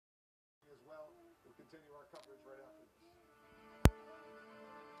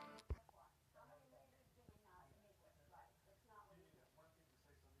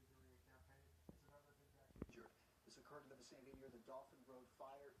standing near the Dolphin Road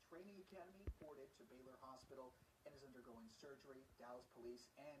Fire Training Academy, ported to Baylor Hospital, and is undergoing surgery. Dallas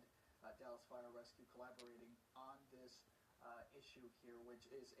Police and Dallas Fire Rescue collaborating on this issue here, which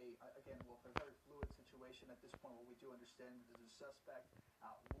is again, a very fluid situation at this point. What we do understand that there's a suspect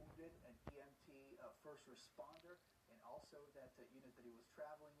wounded, an EMT first responder, and also that unit that he was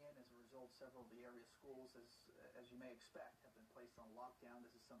traveling in. As a result, several of the area schools, as you may expect, have been placed on lockdown.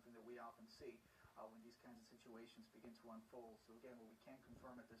 This is something that we often see when these kinds of situations begin to unfold. So again, what we can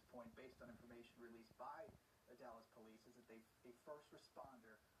confirm at this point, based on information released by the Dallas Police, is that a first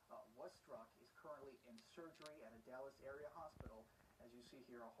responder was struck, is currently in surgery at a Dallas area hospital. As you see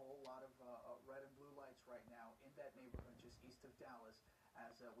here, a whole lot of red and blue lights right now in that neighborhood just east of Dallas,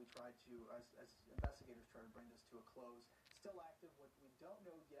 as as investigators try to bring this to a close. Still active. What we don't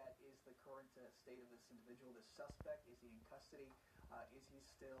know yet is the current state of this individual, this suspect. Is he in custody? Is he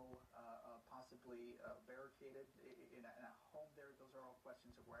still possibly barricaded in a home there? Those are all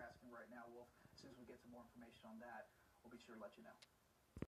questions that we're asking right now, Wolf. As soon as we get some more information on that, we'll be sure to let you know.